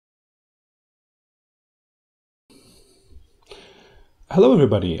Hello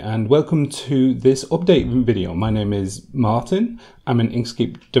everybody and welcome to this update video. My name is Martin. I'm an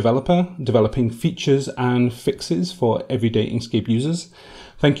Inkscape developer developing features and fixes for everyday Inkscape users.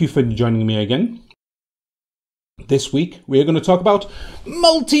 Thank you for joining me again. This week we are going to talk about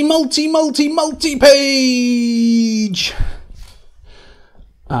multi-page.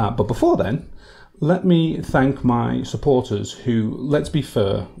 But before then, let me thank my supporters who, let's be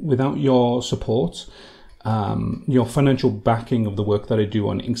fair, without your support, your financial backing of the work that I do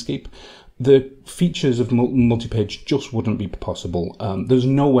on Inkscape, the features of multi-page just wouldn't be possible. There's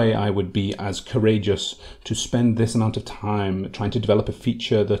no way I would be as courageous to spend this amount of time trying to develop a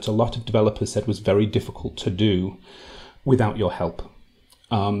feature that a lot of developers said was very difficult to do without your help.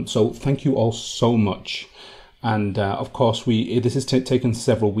 So thank you all so much. And of course, this has taken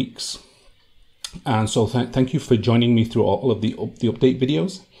several weeks. And so thank you for joining me through all of the update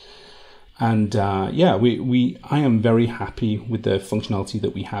videos. And yeah, I am very happy with the functionality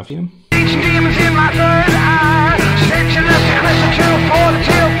that we have here.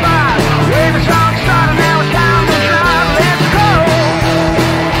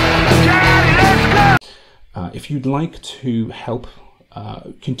 If you'd like to help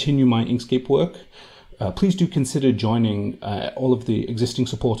continue my Inkscape work, please do consider joining all of the existing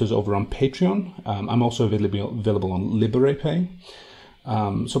supporters over on Patreon. I'm also available on LiberaPay.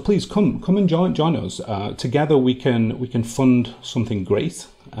 So please come and join us. Together we can fund something great,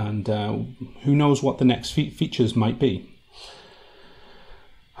 and who knows what the next features might be.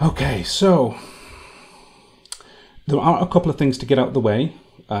 Okay, so there are a couple of things to get out of the way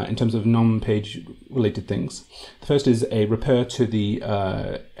in terms of non-page related things. The first is a repair to the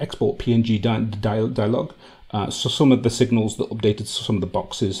export PNG dialog. So some of the signals that updated some of the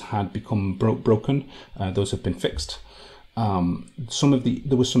boxes had become broken. Those have been fixed.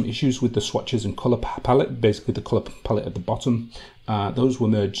 There was some issues with the swatches and color palette, basically the color palette at the bottom. Those were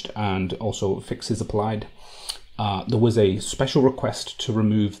merged and also fixes applied. There was a special request to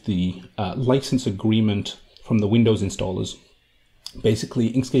remove the license agreement from the Windows installers.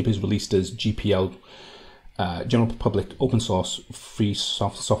 Basically, Inkscape is released as GPL, General Public Open Source Free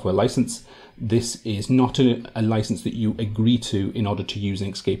Software License. This is not a license that you agree to in order to use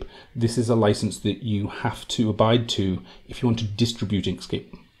Inkscape. This is a license that you have to abide to if you want to distribute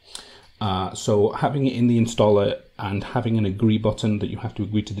Inkscape. So having it in the installer and having an agree button that you have to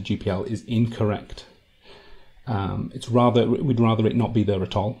agree to the GPL is incorrect. We'd rather it not be there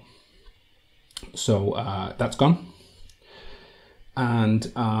at all. So that's gone.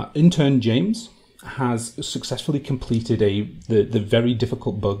 And intern James has successfully completed the very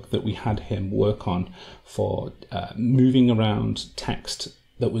difficult bug that we had him work on for moving around text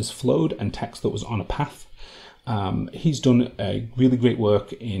that was flowed and text that was on a path. He's done a really great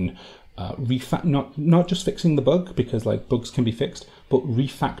work in not just fixing the bug, because like bugs can be fixed, but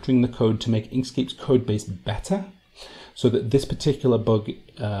refactoring the code to make Inkscape's code base better, so that this particular bug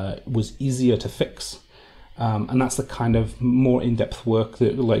was easier to fix. And that's the kind of more in-depth work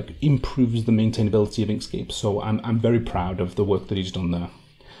that like improves the maintainability of Inkscape. So I'm very proud of the work that he's done there.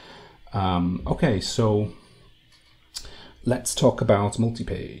 Okay, so let's talk about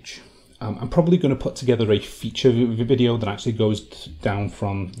multi-page. I'm probably going to put together a feature video that actually goes down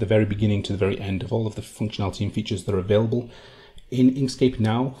from the very beginning to the very end of all of the functionality and features that are available in Inkscape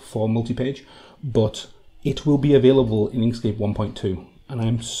now for multi-page, but it will be available in Inkscape 1.2, and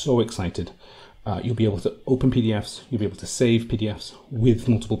I'm so excited. You'll be able to open PDFs, you'll be able to save PDFs with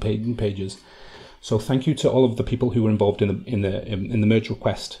multiple pages. So thank you to all of the people who were involved in the merge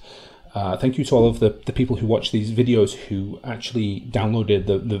request. Thank you to all of the people who watched these videos who actually downloaded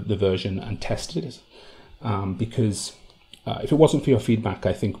the version and tested it. Because if it wasn't for your feedback,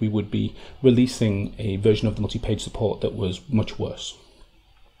 I think we would be releasing a version of the multi-page support that was much worse.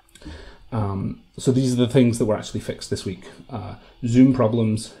 So these are the things that were actually fixed this week. Zoom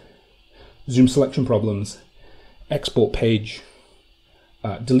problems, Zoom selection problems, export page,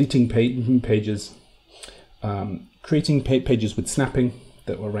 deleting pages, creating pages with snapping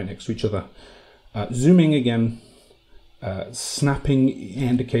that were right next to each other, zooming again, snapping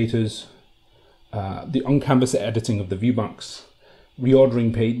indicators, the on-canvas editing of the view box,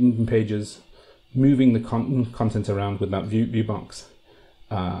 reordering pages, moving the content around with that view box,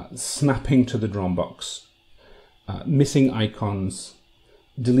 snapping to the drawn box, missing icons,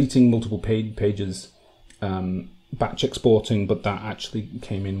 deleting multiple pages, batch exporting, but that actually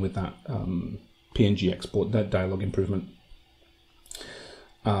came in with that PNG export, that dialog improvement.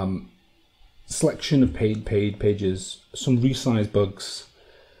 Selection of pages, some resize bugs.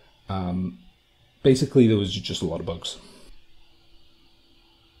 Basically, there was just a lot of bugs.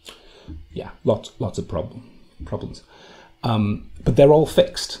 Yeah, lots of problems. But they're all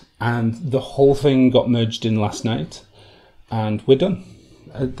fixed, and the whole thing got merged in last night, and we're done.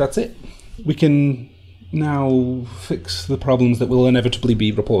 That's it. We can now fix the problems that will inevitably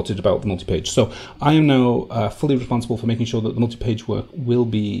be reported about the multi-page. So I am now fully responsible for making sure that the multi-page work will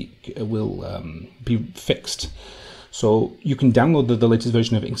be fixed. So you can download the latest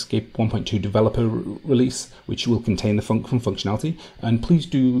version of Inkscape 1.2 developer release, which will contain the functionality. And please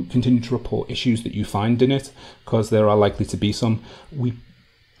do continue to report issues that you find in it, because there are likely to be some.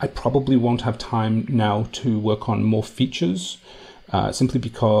 I probably won't have time now to work on more features, simply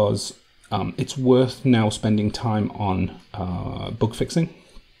because it's worth now spending time on bug fixing.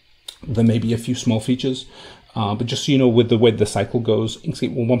 There may be a few small features, but just so you know, with the way the cycle goes,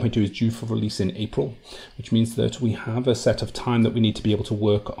 Inkscape 1.2 is due for release in April, which means that we have a set of time that we need to be able to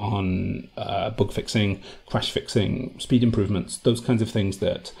work on bug fixing, crash fixing, speed improvements, those kinds of things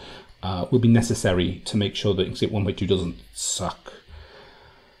that will be necessary to make sure that Inkscape 1.2 doesn't suck.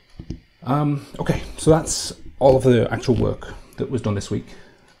 Okay, so that's all of the actual work that was done this week.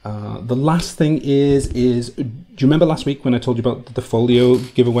 The last thing is do you remember last week when I told you about the folio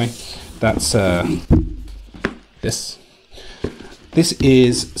giveaway? That's this. This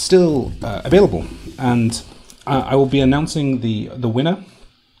is still available, and I will be announcing the winner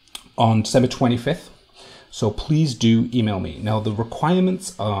on December 25th. So please do email me. Now the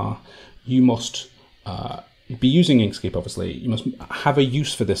requirements are you must be using Inkscape, obviously. You must have a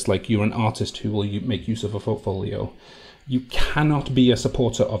use for this, like you're an artist who will make use of a portfolio. You cannot be a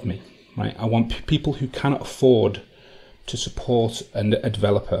supporter of me, right? I want people who cannot afford to support a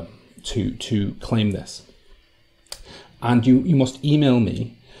developer to claim this. And you must email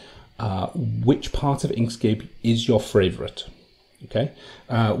me which part of Inkscape is your favorite, okay?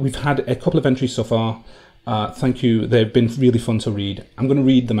 We've had a couple of entries so far. Thank you, they've been really fun to read. I'm gonna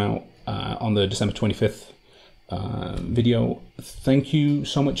read them out on the December 25th video. Thank you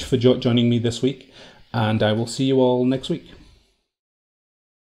so much for joining me this week, and I will see you all next week.